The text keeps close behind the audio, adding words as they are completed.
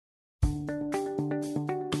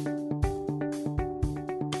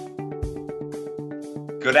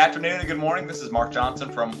Good afternoon and good morning. This is Mark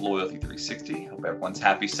Johnson from Loyalty 360. Hope everyone's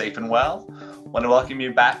happy, safe, and well. I want to welcome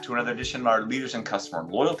you back to another edition of our Leaders in Customer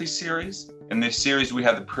Loyalty series. In this series, we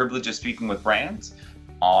have the privilege of speaking with brands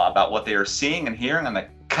about what they are seeing and hearing on the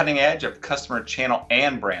cutting edge of customer channel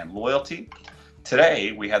and brand loyalty.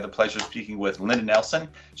 Today, we have the pleasure of speaking with Linda Nelson.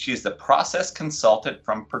 She is the process consultant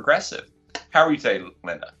from Progressive. How are you today,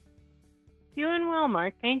 Linda? Doing well,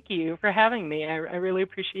 Mark. Thank you for having me. I really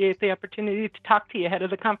appreciate the opportunity to talk to you ahead of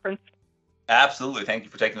the conference. Absolutely. Thank you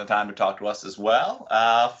for taking the time to talk to us as well.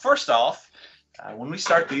 First off, when we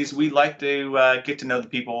start these, we like to get to know the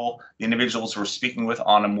people, the individuals we're speaking with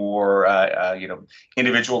on a more,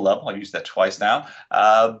 individual level. I've used that twice now,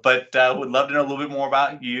 but would love to know a little bit more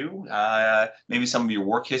about you, maybe some of your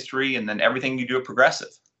work history, and then everything you do at Progressive.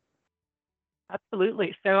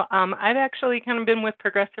 Absolutely. So I've actually kind of been with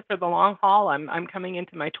Progressive for the long haul. I'm coming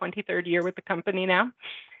into my 23rd year with the company now.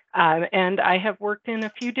 And I have worked in a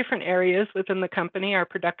few different areas within the company, our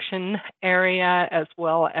production area, as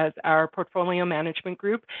well as our portfolio management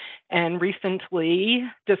group. And recently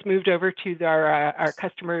just moved over to our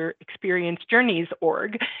customer experience journeys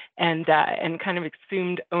org and kind of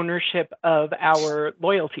assumed ownership of our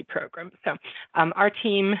loyalty program. So our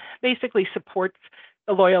team basically supports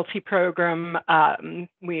the loyalty program.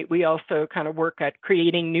 We also kind of work at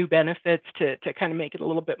creating new benefits to kind of make it a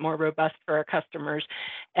little bit more robust for our customers.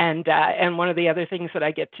 And one of the other things that I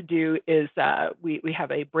get to do is we have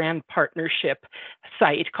a brand partnership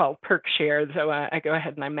site called PerkShare. So I go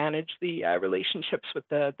ahead and I manage the relationships with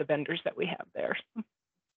the vendors that we have there.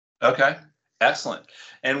 Okay, excellent.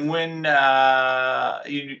 And when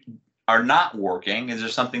you are not working, is there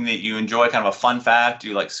something that you enjoy, kind of a fun fact? Do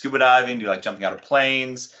you like scuba diving? Do you like jumping out of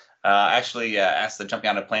planes? Actually ask the jumping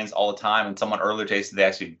out of planes all the time, and someone earlier today said they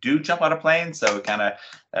actually do jump out of planes, so kind of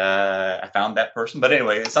I found that person. But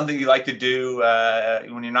anyway, it's something you like to do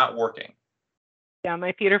when you're not working. Yeah,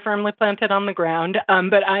 my feet are firmly planted on the ground,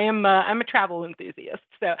 but I'm a travel enthusiast,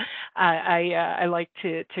 so I like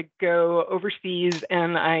to go overseas,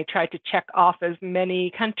 and I try to check off as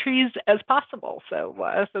many countries as possible. So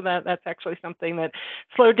that's actually something that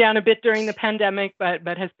slowed down a bit during the pandemic, but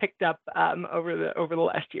has picked up over the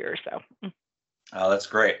last year or so. Oh, that's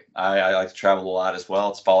great. I like to travel a lot as well.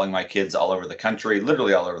 It's following my kids all over the country,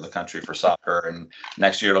 literally all over the country for soccer. And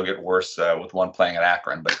next year it'll get worse with one playing at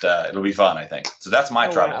Akron, but it'll be fun, I think. So that's my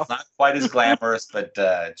travel. Wow. It's not quite as glamorous, but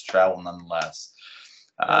it's travel nonetheless.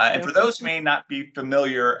 And for those who may not be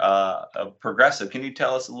familiar of Progressive, can you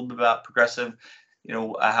tell us a little bit about Progressive,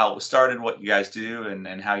 how it started, what you guys do,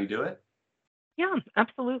 and how you do it? Yeah,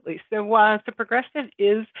 absolutely. So Progressive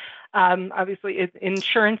is obviously an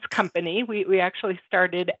insurance company. We actually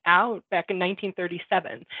started out back in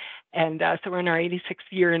 1937, and so we're in our 86th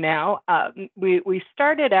year now. We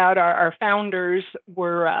started out. Our founders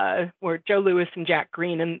were Joe Lewis and Jack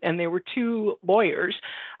Green, and they were two lawyers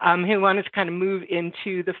who wanted to kind of move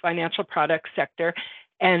into the financial products sector,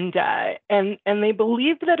 and they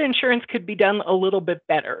believed that insurance could be done a little bit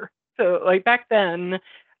better. So like back then.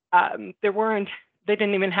 They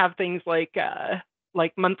didn't even have things like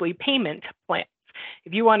monthly payment plans.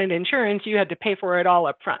 If you wanted insurance, you had to pay for it all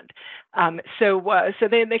up front. So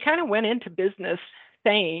they kind of went into business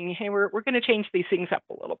saying, hey, we're going to change these things up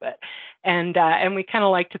a little bit. And we kind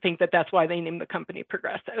of like to think that that's why they named the company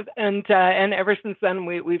Progressive. And ever since then,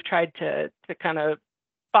 we've tried to kind of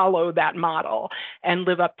follow that model and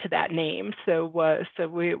live up to that name. So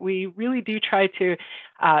we really do try to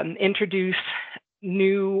introduce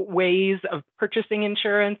new ways of purchasing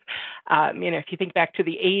insurance. If you think back to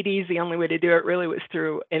the 80s, the only way to do it really was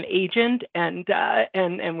through an agent, and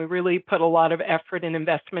we really put a lot of effort and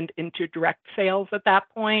investment into direct sales at that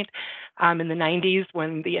point. In the 90s,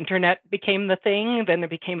 when the internet became the thing, then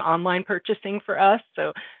it became online purchasing for us.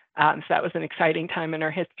 So that was an exciting time in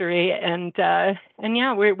our history, and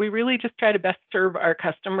yeah, we really just try to best serve our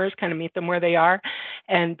customers, kind of meet them where they are,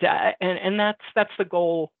 and that's the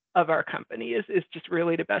goal of our company is just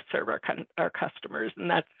really to best serve our customers,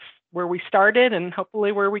 and that's where we started, and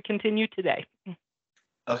hopefully where we continue today.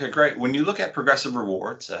 Okay, great. When you look at Progressive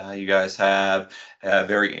Rewards, you guys have a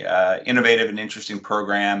very innovative and interesting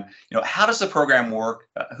program. How does the program work?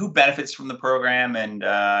 Who benefits from the program, and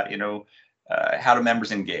how do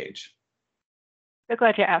members engage? So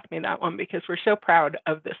glad you asked me that one because we're so proud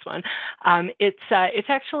of this one. It's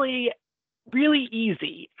actually really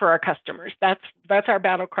easy for our customers. That's our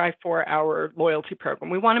battle cry for our loyalty program.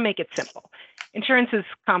 We want to make it simple. Insurance is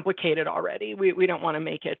complicated already. We don't want to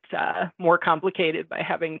make it more complicated by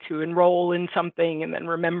having to enroll in something and then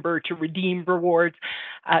remember to redeem rewards.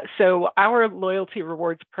 So our loyalty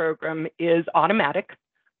rewards program is automatic.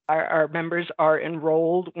 Our members are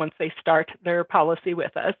enrolled once they start their policy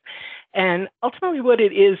with us. And ultimately what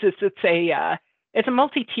it is it's a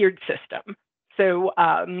multi-tiered system. So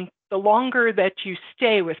the longer that you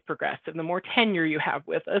stay with Progressive, the more tenure you have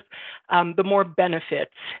with us, the more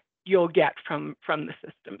benefits you'll get from the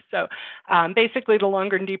system. So basically, the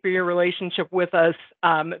longer and deeper your relationship with us,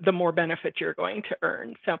 the more benefits you're going to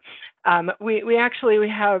earn. So we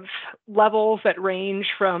have levels that range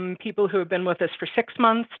from people who have been with us for 6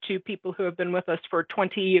 months to people who have been with us for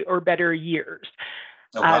 20 or better years.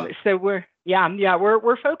 Oh, wow. So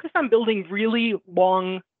we're focused on building really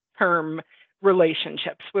long-term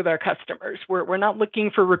relationships with our customers. We're not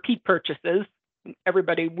looking for repeat purchases.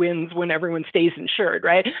 Everybody wins when everyone stays insured,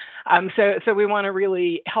 right? So we want to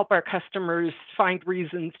really help our customers find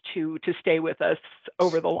reasons to stay with us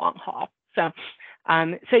over the long haul.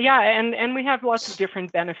 And we have lots of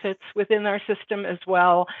different benefits within our system as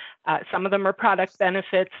well. Some of them are product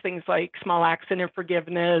benefits, things like small accident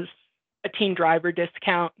forgiveness, a teen driver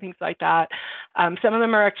discount, things like that. Some of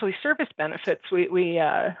them are actually service benefits. We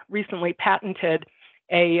recently patented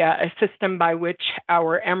a system by which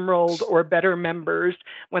our Emerald or better members,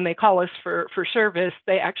 when they call us for service,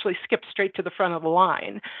 they actually skip straight to the front of the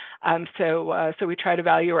line. So we try to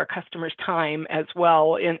value our customers' time as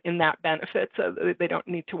well in that benefit, so they don't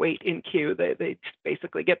need to wait in queue. They just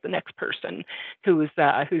basically get the next person who's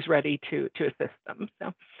ready to assist them.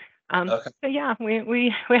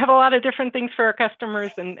 We have a lot of different things for our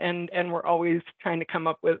customers, and we're always trying to come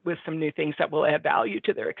up with some new things that will add value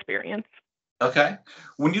to their experience. Okay.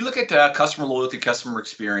 When you look at customer loyalty, customer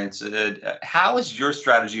experience, how has your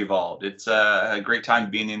strategy evolved? It's a great time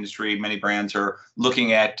to be in the industry. Many brands are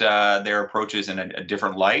looking at their approaches in a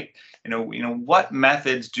different light. What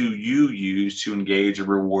methods do you use to engage or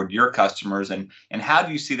reward your customers, and how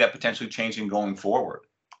do you see that potentially changing going forward?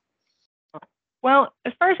 Well,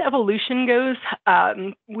 as far as evolution goes,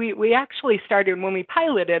 we actually started when we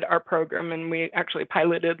piloted our program, and we actually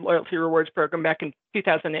piloted Loyalty Rewards program back in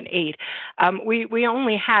 2008. We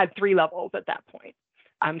only had 3 levels at that point.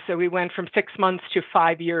 So we went from 6 months to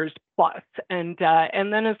 5 years plus. And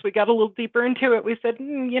then as we got a little deeper into it, we said,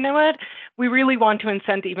 you know what, we really want to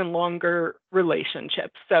incent even longer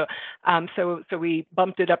relationships. So we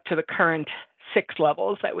bumped it up to the current 6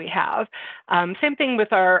 levels that we have. Same thing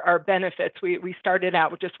with our benefits. We started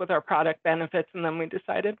out just with our product benefits, and then we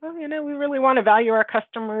decided, well, we really want to value our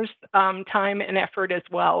customers' time and effort as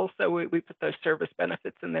well. So we put those service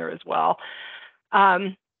benefits in there as well.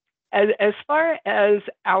 As far as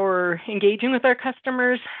our engaging with our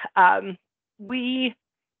customers, we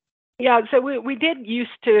did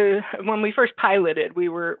used to, when we first piloted, we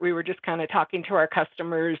were just kind of talking to our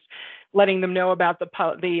customers, letting them know about the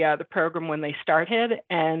program when they started,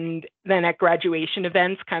 and then at graduation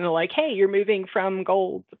events, kind of like, hey, you're moving from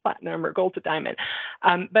gold to platinum or gold to diamond.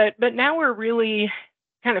 But now we're really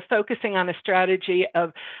kind of focusing on a strategy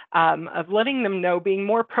of letting them know, being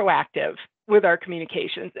more proactive with our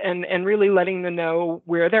communications, and really letting them know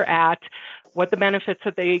where they're at, what the benefits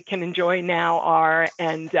that they can enjoy now are,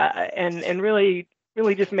 and really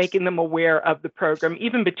just making them aware of the program,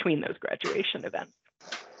 even between those graduation events.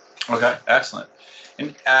 Okay, excellent.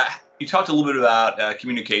 And you talked a little bit about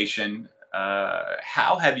communication.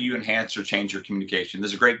 How have you enhanced or changed your communication?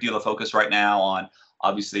 There's a great deal of focus right now on,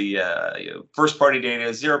 obviously, first-party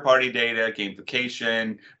data, zero-party data,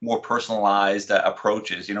 gamification, more personalized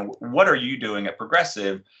approaches. What are you doing at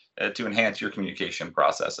Progressive to enhance your communication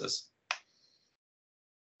processes?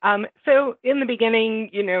 So in the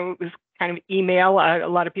beginning, it was kind of email. A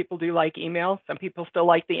lot of people do like email. Some people still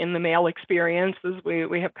like the in the mail experiences.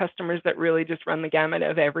 We have customers that really just run the gamut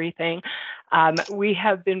of everything. We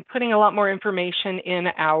have been putting a lot more information in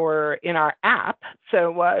our app,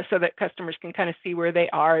 so that customers can kind of see where they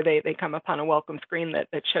are. They come upon a welcome screen that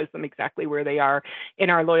shows them exactly where they are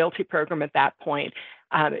in our loyalty program at that point.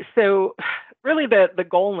 So really the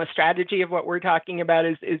goal and the strategy of what we're talking about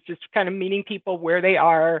is just kind of meeting people where they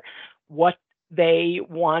are, what they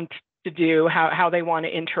want to do, how they want to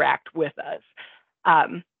interact with us.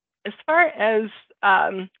 As far as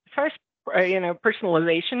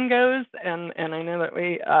personalization goes, and I know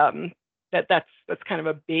that that's kind of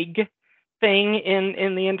a big thing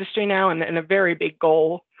in the industry now, and a very big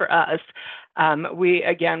goal for us. We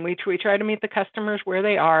try to meet the customers where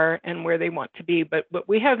they are and where they want to be, but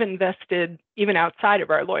we have invested, even outside of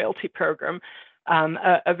our loyalty program,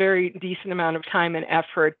 a very decent amount of time and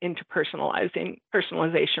effort into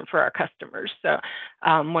personalization for our customers. So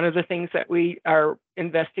one of the things that we are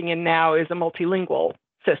investing in now is a multilingual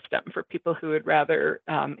system for people who would rather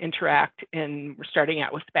interact we're starting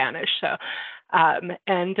out with Spanish. So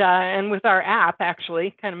And with our app,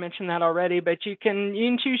 actually, kind of mentioned that already, but you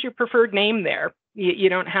can choose your preferred name there. You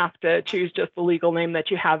don't have to choose just the legal name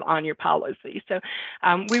that you have on your policy. So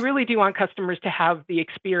we really do want customers to have the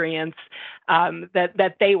experience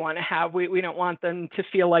that they want to have. We don't want them to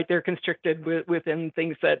feel like they're constricted within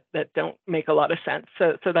things that don't make a lot of sense.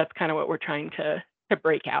 So that's kind of what we're trying to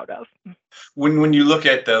break out of. When you look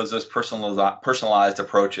at those personalized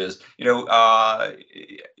approaches,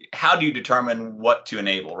 how do you determine what to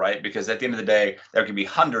enable, right? Because at the end of the day, there can be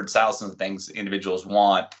hundreds, thousands of things individuals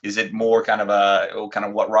want. Is it more kind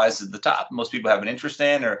of what rises to the top most people have an interest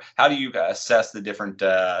in, or how do you assess the different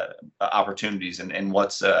opportunities and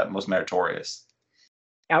what's most meritorious?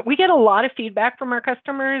 We get a lot of feedback from our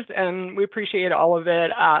customers, and we appreciate all of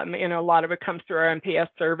it. A lot of it comes through our NPS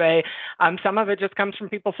survey. Some of it just comes from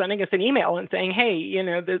people sending us an email and saying, hey,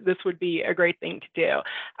 this would be a great thing to do.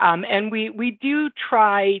 And we do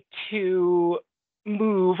try to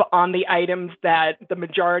move on the items that the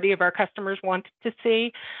majority of our customers want to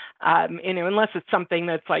see, unless it's something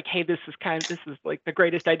that's like, hey, this is like the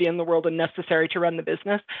greatest idea in the world and necessary to run the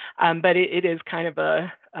business. But it is kind of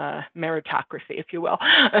a meritocracy, if you will.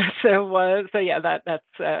 So yeah, that's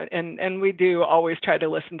and we do always try to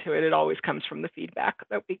listen to it. It always comes from the feedback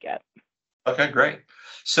that we get. Okay, great.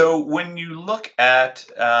 So when you look at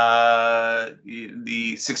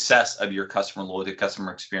the success of your customer loyalty,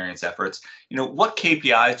 customer experience efforts, what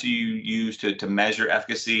KPIs do you use to measure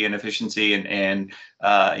efficacy and efficiency, and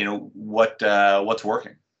what's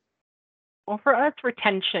working? Well, for us,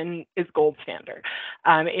 retention is gold standard.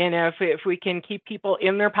 And if we can keep people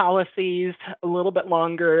in their policies a little bit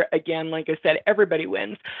longer, again, like I said, everybody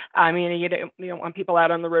wins. You don't want people out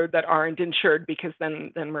on the road that aren't insured, because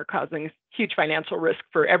then we're causing huge financial risk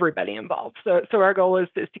for everybody involved. So our goal is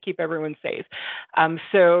to keep everyone safe.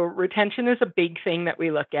 So retention is a big thing that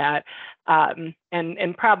we look at,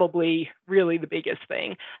 and probably really the biggest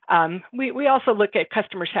thing. We also look at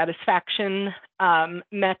customer satisfaction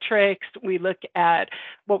metrics. We look at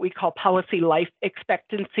what we call policy life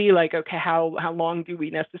expectancy, like, okay, how long do we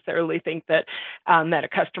necessarily think that that a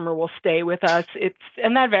customer will stay with us?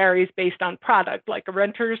 And that varies based on product. Like a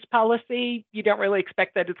renter's policy, you don't really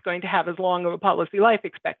expect that it's going to have as long of a policy life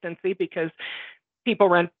expectancy, because people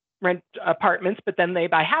rent apartments, but then they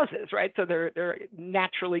buy houses, right? So they're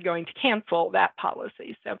naturally going to cancel that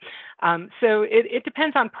policy. So it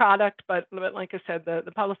depends on product, but like I said,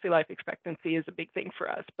 the policy life expectancy is a big thing for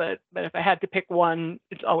us. But if I had to pick one,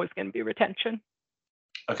 it's always going to be retention.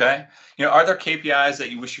 Okay. Are there KPIs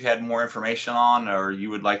that you wish you had more information on, or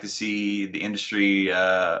you would like to see the industry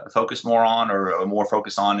focus more on, or more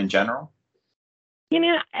focus on in general?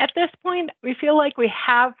 At this point, we feel like we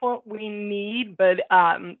have what we need, but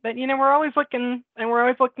we're always looking, and we're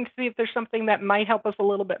always looking to see if there's something that might help us a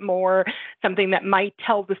little bit more, something that might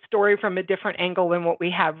tell the story from a different angle than what we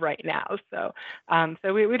have right now. So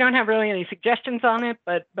we don't have really any suggestions on it,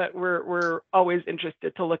 but we're always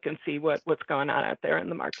interested to look and see what's going on out there in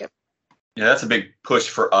the market. Yeah, that's a big push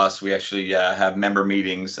for us. We actually have member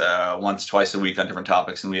meetings once, twice a week on different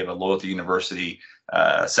topics, and we have a Loyalty University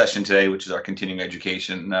session today, which is our continuing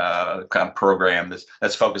education kind of program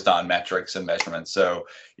that's focused on metrics and measurements. So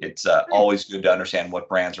it's always good to understand what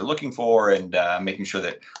brands are looking for, and making sure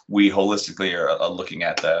that we holistically are looking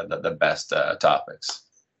at the best topics.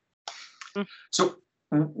 Mm-hmm. So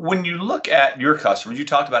when you look at your customers, you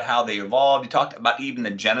talked about how they evolved. You talked about even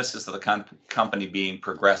the genesis of the company being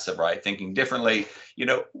progressive, right? Thinking differently.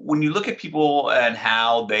 When you look at people and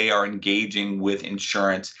how they are engaging with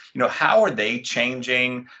insurance, how are they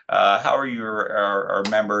changing? How are our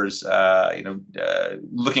members,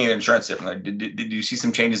 looking at insurance differently? Did you see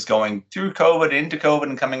some changes going through COVID, into COVID,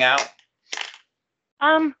 and coming out?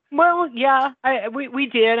 Well, yeah, we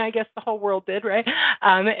did. I guess the whole world did, right?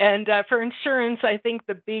 And for insurance, I think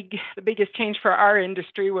the biggest change for our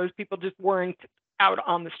industry was people just weren't out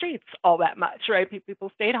on the streets all that much, right?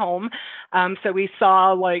 People stayed home, so we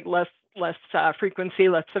saw like less frequency,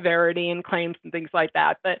 less severity in claims and things like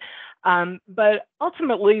that. But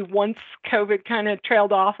ultimately, once COVID kind of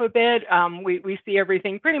trailed off a bit, we see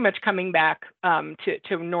everything pretty much coming back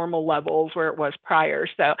to normal levels where it was prior.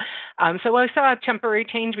 So while we saw a temporary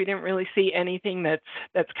change, we didn't really see anything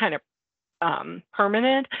that's kind of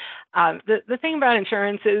permanent. The thing about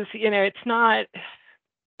insurance is, it's not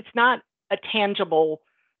a tangible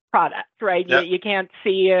product, right? Yep. You can't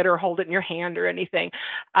see it or hold it in your hand or anything.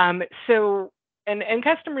 So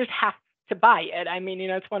customers have to buy it.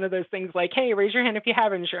 It's one of those things like, hey, raise your hand if you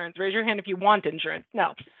have insurance, raise your hand if you want insurance.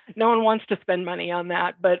 No one wants to spend money on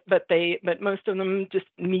that, but most of them just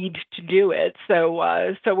need to do it. So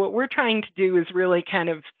what we're trying to do is really kind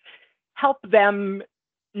of help them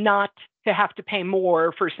not to have to pay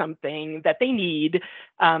more for something that they need,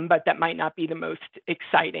 but that might not be the most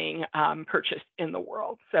exciting purchase in the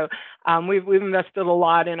world. So we've invested a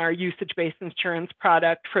lot in our usage-based insurance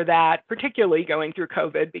product for that, particularly going through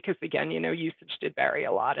COVID, because again, usage did vary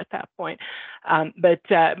a lot at that point. But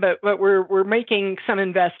we're making some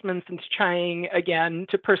investments into trying again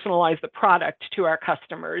to personalize the product to our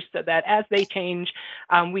customers, so that as they change,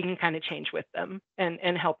 we can kind of change with them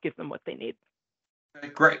and help give them what they need.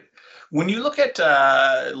 Great. When you look at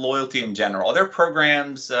loyalty in general, are there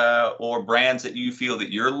programs or brands that you feel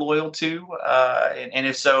that you're loyal to? And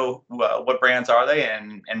if so, what brands are they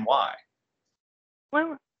and why?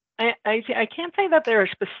 Well, I can't say that there are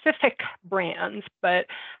specific brands, but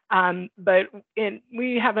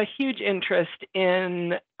we have a huge interest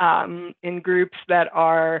in groups that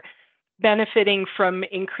are benefiting from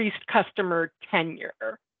increased customer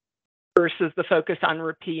tenure versus the focus on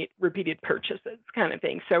repeated purchases kind of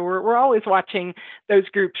thing. So we're always watching those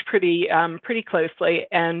groups pretty closely,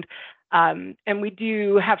 and we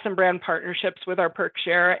do have some brand partnerships with our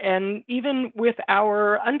PerkShare, and even with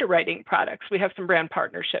our underwriting products, we have some brand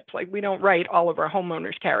partnerships. Like, we don't write all of our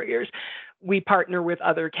homeowners carriers; we partner with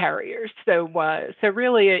other carriers. So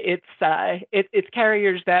really, it's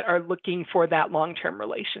carriers that are looking for that long-term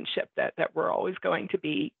relationship that we're always going to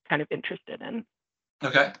be kind of interested in.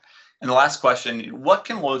 Okay. And the last question, what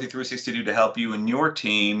can Loyalty 360 do to help you and your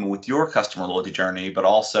team with your customer loyalty journey, but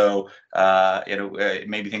also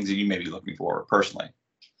maybe things that you may be looking for personally?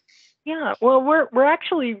 Yeah, well, we're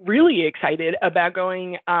actually really excited about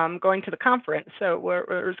going to the conference. So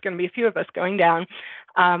there's going to be a few of us going down.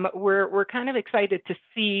 We're kind of excited to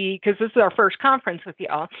see, because this is our first conference with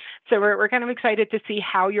y'all. So we're kind of excited to see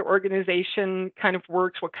how your organization kind of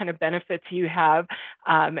works, what kind of benefits you have,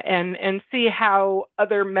 and see how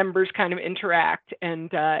other members kind of interact and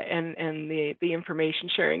the information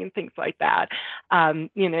sharing and things like that.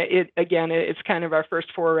 It's kind of our first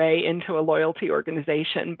foray into a loyalty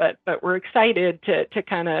organization, but we're excited to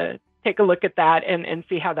kind of take a look at that and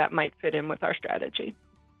see how that might fit in with our strategy.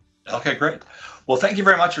 Okay, great. Well, thank you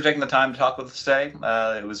very much for taking the time to talk with us today.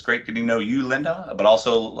 It was great getting to know you, Linda, but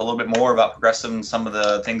also a little bit more about Progressive and some of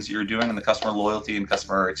the things you're doing in the customer loyalty and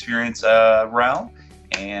customer experience realm.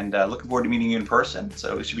 And looking forward to meeting you in person.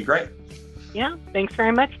 So it should be great. Yeah, thanks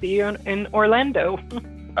very much. See you in Orlando.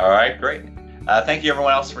 All right, great. Thank you,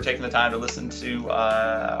 everyone else, for taking the time to listen to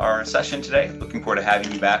our session today. Looking forward to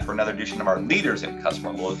having you back for another edition of our Leaders in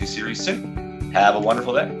Customer Loyalty series soon. Have a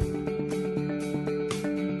wonderful day.